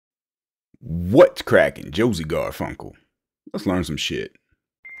What's cracking, Josie Garfunkel? Let's learn some shit.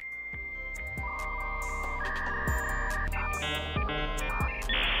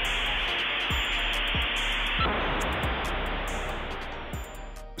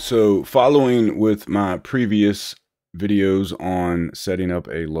 So, following with my previous videos on setting up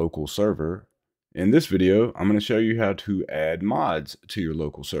a local server, in this video, I'm going to show you how to add mods to your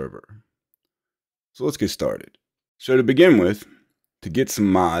local server. So let's get started. So to begin with, to get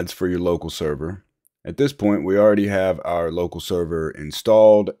some mods for your local server, at this point, we already have our local server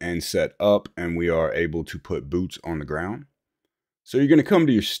installed and set up, and we are able to put boots on the ground. So you're going to come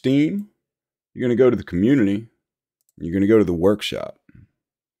to your Steam, you're going to go to the community, you're going to go to the workshop.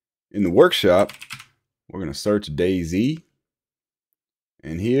 In the workshop, we're going to search DayZ,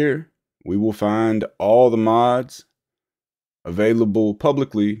 and here we will find all the mods available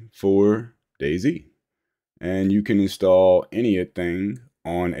publicly for DayZ. And you can install anything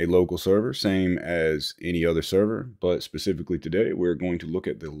on a local server, same as any other server, but specifically today, we're going to look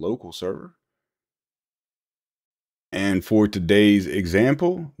at the local server. And for today's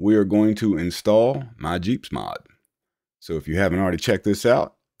example, we are going to install my Jeeps mod. So if you haven't already checked this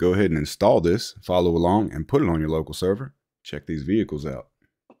out, go ahead and install this, follow along, and put it on your local server. Check these vehicles out.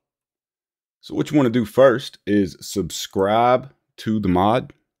 So what you want to do first is subscribe to the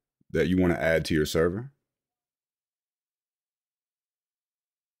mod that you want to add to your server.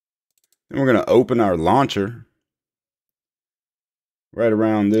 Then we're going to open our launcher. Right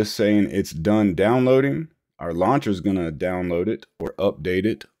around this saying it's done downloading, our launcher is going to download it or update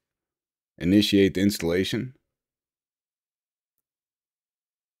it, initiate the installation.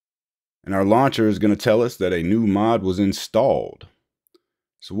 And our launcher is going to tell us that a new mod was installed.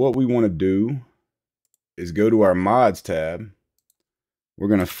 So what we want to do is go to our mods tab. We're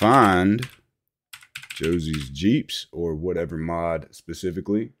going to find Josie's Jeeps or whatever mod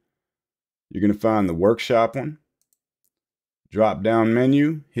specifically. You're going to find the workshop one. Drop down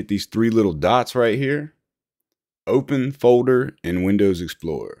menu, hit these three little dots right here. Open folder in Windows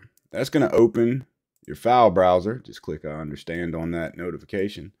Explorer. That's going to open your file browser. Just click I understand on that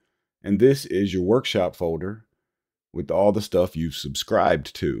notification. And this is your workshop folder with all the stuff you've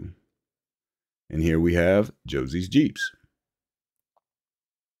subscribed to. And here we have Josie's Jeeps.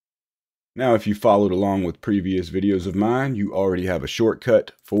 Now, if you followed along with previous videos of mine, you already have a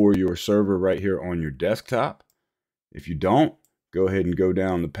shortcut for your server right here on your desktop. If you don't, go ahead and go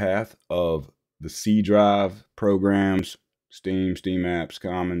down the path of the C drive, programs, Steam, Steam apps,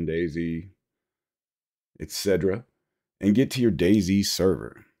 Common, DayZ, etc., and get to your DayZ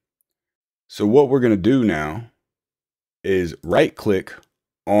server. So what we're going to do now is right-click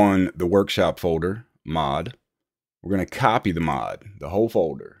on the workshop folder, mod. We're going to copy the mod, the whole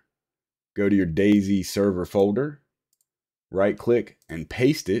folder. Go to your DayZ server folder, right-click and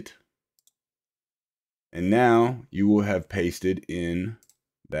paste it. And now you will have pasted in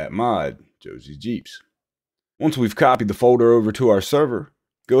that mod, Josie's Jeeps. Once we've copied the folder over to our server,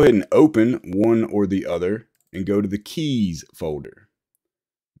 go ahead and open one or the other and go to the keys folder.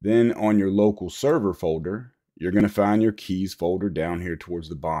 Then on your local server folder, you're going to find your keys folder down here towards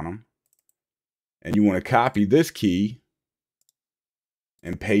the bottom. And you want to copy this key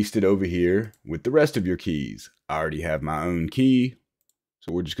and paste it over here with the rest of your keys. I already have my own key,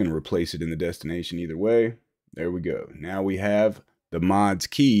 so we're just going to replace it in the destination either way. There we go. Now we have the mods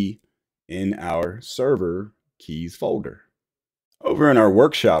key in our server keys folder. Over in our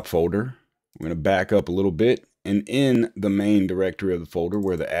workshop folder, we're going to back up a little bit, and in the main directory of the folder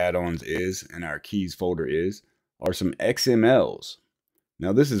where the add-ons is and our keys folder is, are some XMLs.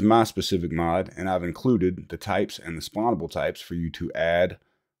 Now this is my specific mod, and I've included the types and the spawnable types for you to add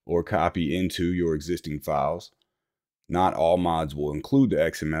or copy into your existing files. Not all mods will include the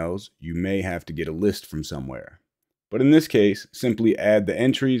XMLs. You may have to get a list from somewhere. But in this case, simply add the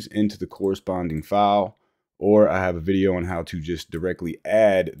entries into the corresponding file, or I have a video on how to just directly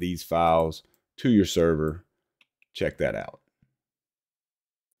add these files to your server. Check that out.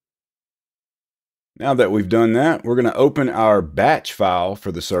 Now that we've done that, we're going to open our batch file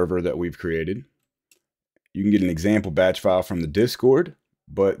for the server that we've created. You can get an example batch file from the Discord,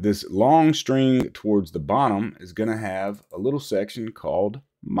 but this long string towards the bottom is going to have a little section called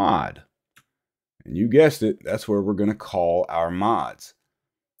mod. And you guessed it, that's where we're going to call our mods.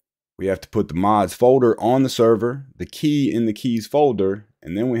 We have to put the mods folder on the server, the key in the keys folder,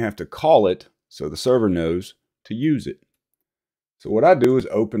 and then we have to call it so the server knows to use it. So what I do is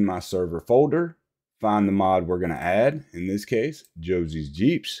open my server folder, find the mod we're going to add, in this case, Josie's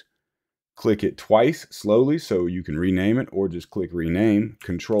Jeeps. Click it twice slowly so you can rename it, or just click rename.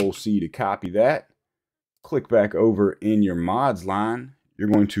 Control C to copy that. Click back over in your mods line. you're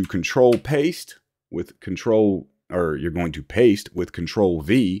going to paste with Control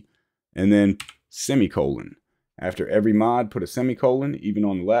V and then semicolon. After every mod, put a semicolon, even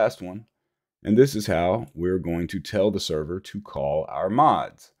on the last one. And this is how we're going to tell the server to call our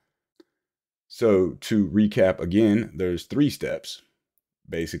mods. So to recap again, there's 3 steps,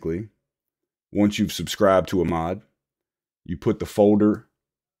 basically. Once you've subscribed to a mod, you put the folder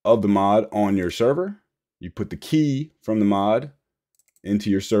of the mod on your server. You put the key from the mod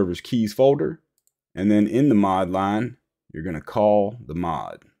into your server's keys folder. And then in the mod line, you're going to call the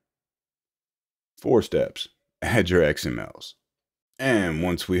mod. 4 steps. Add your XMLs. And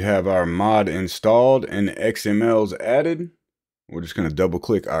once we have our mod installed and XMLs added, we're just going to double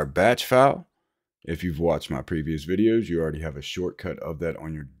click our batch file. If you've watched my previous videos, you already have a shortcut of that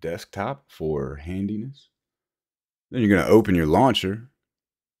on your desktop for handiness. Then you're going to open your launcher.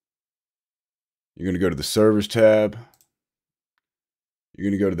 You're going to go to the servers tab. You're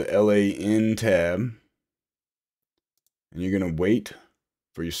going to go to the LAN tab. And you're going to wait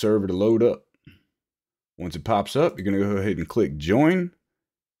for your server to load up. Once it pops up, you're going to go ahead and click join.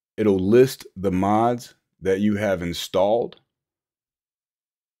 It'll list the mods that you have installed.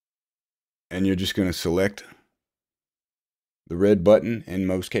 And you're just going to select the red button in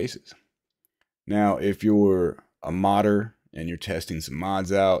most cases. Now, if you're a modder and you're testing some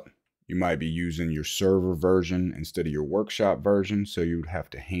mods out, you might be using your server version instead of your workshop version. So you would have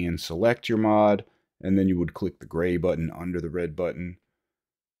to hand select your mod, and then you would click the gray button under the red button.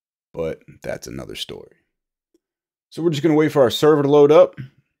 But that's another story. So we're just going to wait for our server to load up.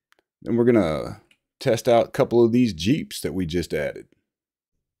 Then we're going to test out a couple of these Jeeps that we just added.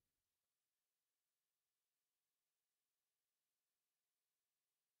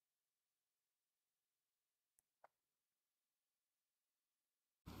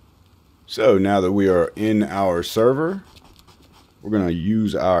 So now that we are in our server, we're going to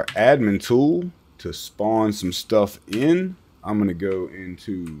use our admin tool to spawn some stuff in. I'm going to go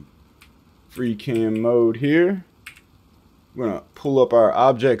into free cam mode here. We're going to pull up our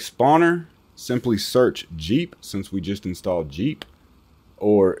object spawner. Simply search Jeep, since we just installed Jeep,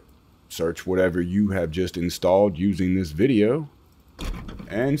 or search whatever you have just installed using this video,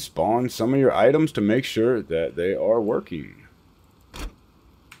 and spawn some of your items to make sure that they are working.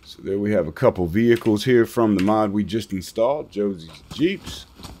 So there we have a couple vehicles here from the mod we just installed, Josie's Jeeps.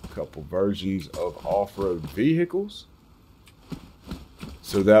 A couple versions of off-road vehicles.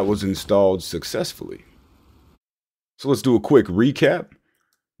 So that was installed successfully. So let's do a quick recap.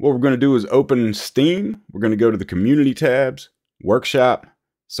 What we're going to do is open Steam. We're going to go to the community tabs, workshop,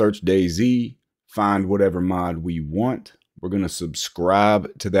 search DayZ, find whatever mod we want. We're going to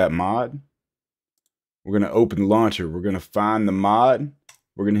subscribe to that mod. We're going to open the launcher. We're going to find the mod.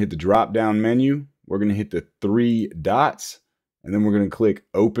 We're going to hit the drop down menu. We're going to hit the 3 dots, and then we're going to click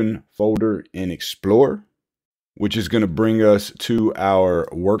open folder in Explorer, which is going to bring us to our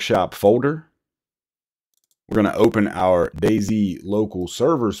workshop folder. We're going to open our DayZ local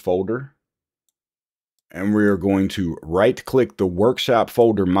servers folder, and we're going to right click the workshop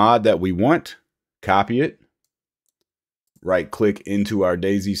folder mod that we want, copy it, right click into our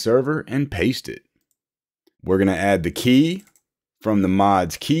DayZ server and paste it. We're going to add the key from the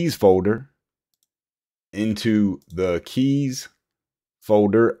mod's keys folder into the keys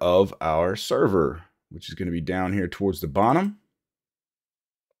folder of our server, which is going to be down here towards the bottom.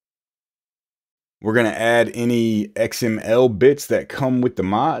 We're going to add any XML bits that come with the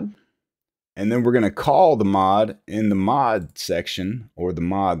mod, and then we're going to call the mod in the mod section or the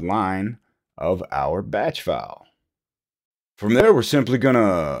mod line of our batch file. From there, we're simply going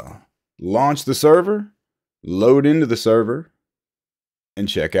to launch the server, load into the server, and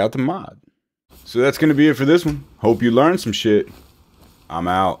check out the mod. So that's going to be it for this one. Hope you learned some shit. I'm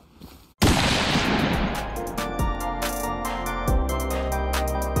out.